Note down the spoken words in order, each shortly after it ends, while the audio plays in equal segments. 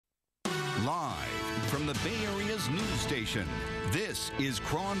from the Bay Area's news station. This is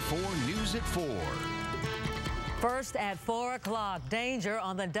KRON 4 News at 4. First at 4 o'clock, danger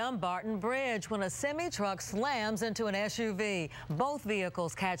on the Dumbarton Bridge when a semi-truck slams into an SUV. Both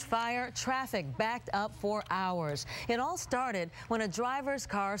vehicles catch fire, traffic backed up for hours. It all started when a driver's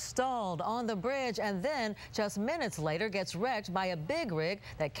car stalled on the bridge and then just minutes later gets wrecked by a big rig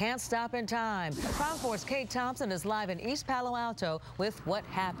that can't stop in time. KRON 4's Kate Thompson is live in East Palo Alto with what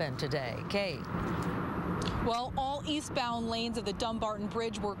happened today. Kate. Well, all eastbound lanes of the Dumbarton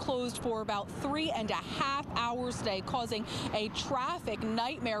Bridge were closed for about 3.5 hours today, causing a traffic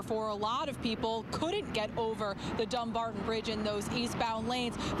nightmare for a lot of people. Couldn't get over the Dumbarton Bridge in those eastbound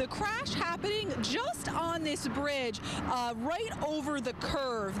lanes. The crash happening just on this bridge, right over the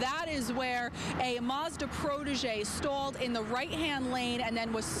curve. That is where a Mazda Protege stalled in the right-hand lane and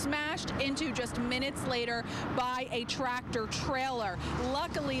then was smashed into just minutes later by a tractor trailer.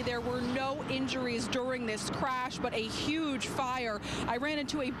 Luckily, there were no injuries during this crash, but a huge fire. I ran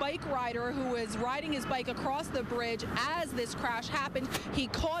into a bike rider who was riding his bike across the bridge as this crash happened. He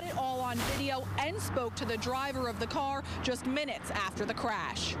caught it all on video and spoke to the driver of the car just minutes after the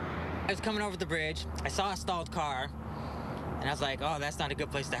crash. I was coming over the bridge. I saw a stalled car, and I was like, oh, that's not a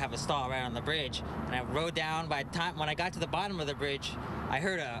good place to have a stall right on the bridge. And I rode down. By the time when I got to the bottom of the bridge, I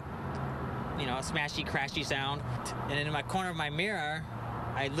heard a smashy, crashy sound. And in my corner of my mirror,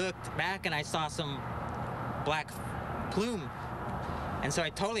 I looked back and I saw some black plume, and so I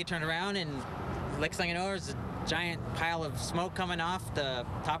totally turned around, and next thing you know, there's a giant pile of smoke coming off the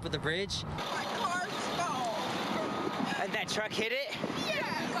top of the bridge. My car stalled. And that truck hit it? Yeah,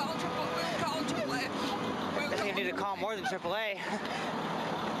 call AAA. I think you need to call more than AAA.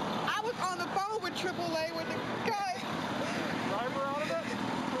 I was on the phone with AAA with the guy. Driver out of it?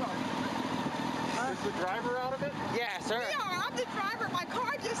 Is the driver out of it? Yeah, sir. Yeah, I'm the driver. My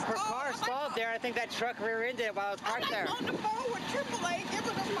car just stalled. Her car stalled there. I think that truck rear-ended it while I was parked there. I'm on the phone with AAA,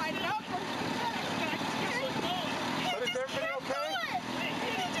 giving them my number. But is everything okay?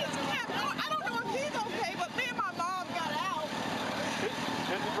 He just kept going. I don't know if he's okay, but me and my mom got out.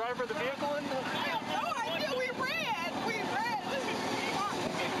 Is the driver of the vehicle in? I have no idea. We ran.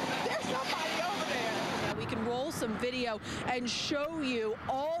 There's somebody over there. We can roll some video and show you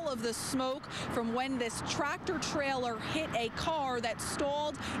all of the smoke from when this tractor trailer hit a car that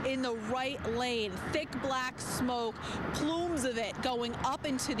stalled in the right lane. Thick black smoke, plumes of it going up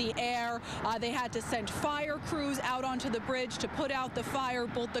into the air. They had to send fire crews out onto the bridge to put out the fire.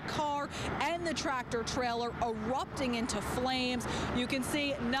 Both the car and the tractor trailer erupting into flames. You can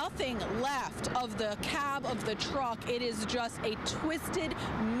see nothing left of the cab of the truck. It is just a twisted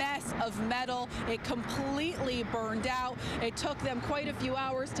mess of metal. It completely burned out. It took them quite a few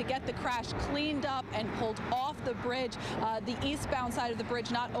hours to get the crash cleaned up and pulled off the bridge. The eastbound side of the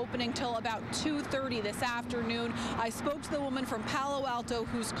bridge not opening till about 2:30 this afternoon. I spoke to the woman from Palo Alto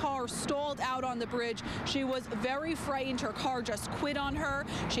whose car stalled out on the bridge. She was very frightened. Her car just quit on her.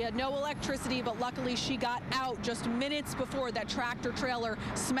 She had no electricity, but luckily she got out just minutes before that tractor trailer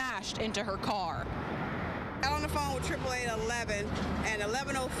smashed into her car. I was on the phone with AAA at 11, and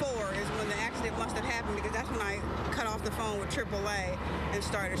 11:04 is when the accident must have happened, because that's when I cut off the phone with AAA and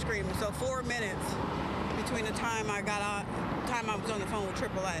started screaming. So 4 minutes between the time I got out, time I was on the phone with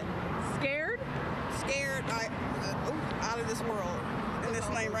AAA. Scared? Scared, out of this world. In this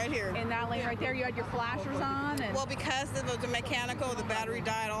lane right here. In that lane right there, you had your flashers on? And well, because it was the mechanical, the battery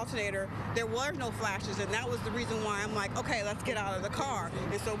died alternator, there were no flashes, and that was the reason why I'm like, okay, let's get out of the car.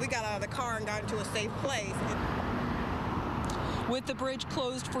 And so we got out of the car and got into a safe place. With the bridge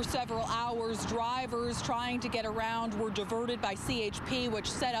closed for several hours, drivers trying to get around were diverted by CHP, which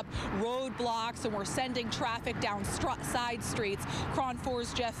set up roadblocks and were sending traffic down side streets. KRON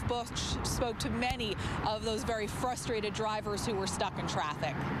 4's Jeff Bush spoke to many of those very frustrated drivers who were stuck in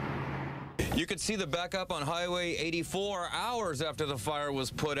traffic. You could see the backup on Highway 84 hours after the fire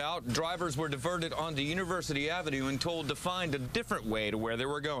was put out. Drivers were diverted onto University Avenue and told to find a different way to where they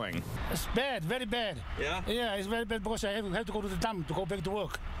were going. It's bad, very bad. Yeah? Yeah, it's very bad because I have to go to the dam to go back to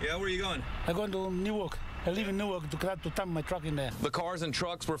work. Yeah, where are you going? I'm going to Newark. I live in Newark to dump my truck in there. The cars and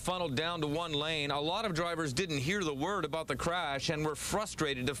trucks were funneled down to one lane. A lot of drivers didn't hear the word about the crash and were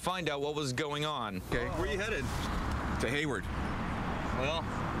frustrated to find out what was going on. Okay. Where are you headed? To Hayward. Well,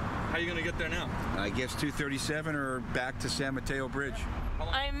 how are you going to get there now? I guess 237 or back to San Mateo Bridge.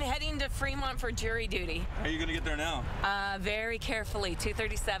 I'm heading to Fremont for jury duty. How are you going to get there now? Very carefully.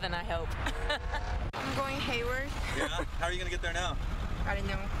 237, I hope. I'm going Hayward. Yeah? How are you going to get there now? I don't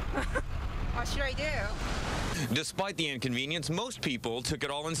know. I sure do. Despite the inconvenience, most people took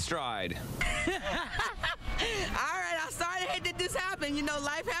it all in stride. All right, I'm sorry that this happened. You know,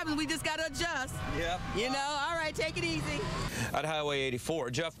 life happens. We just got to adjust. Yeah. You know, all right, take it easy. At Highway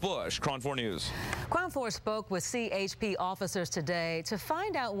 84, Jeff Bush, KRON 4 News. KRON 4 spoke with CHP officers today to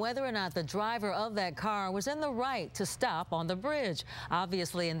find out whether or not the driver of that car was in the right to stop on the bridge.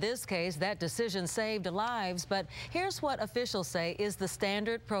 Obviously, in this case, that decision saved lives, but here's what officials say is the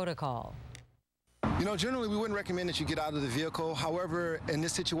standard protocol. You know, generally we wouldn't recommend that you get out of the vehicle. However, in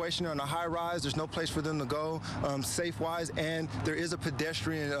this situation on a high rise, there's no place for them to go safe-wise, and there is a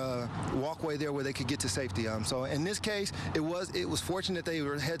pedestrian walkway there where they could get to safety. So in this case, it was fortunate they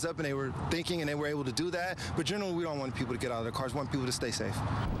were heads up and they were thinking and they were able to do that. But generally, we don't want people to get out of their cars. We want people to stay safe.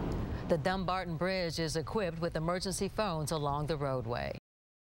 The Dumbarton Bridge is equipped with emergency phones along the roadway.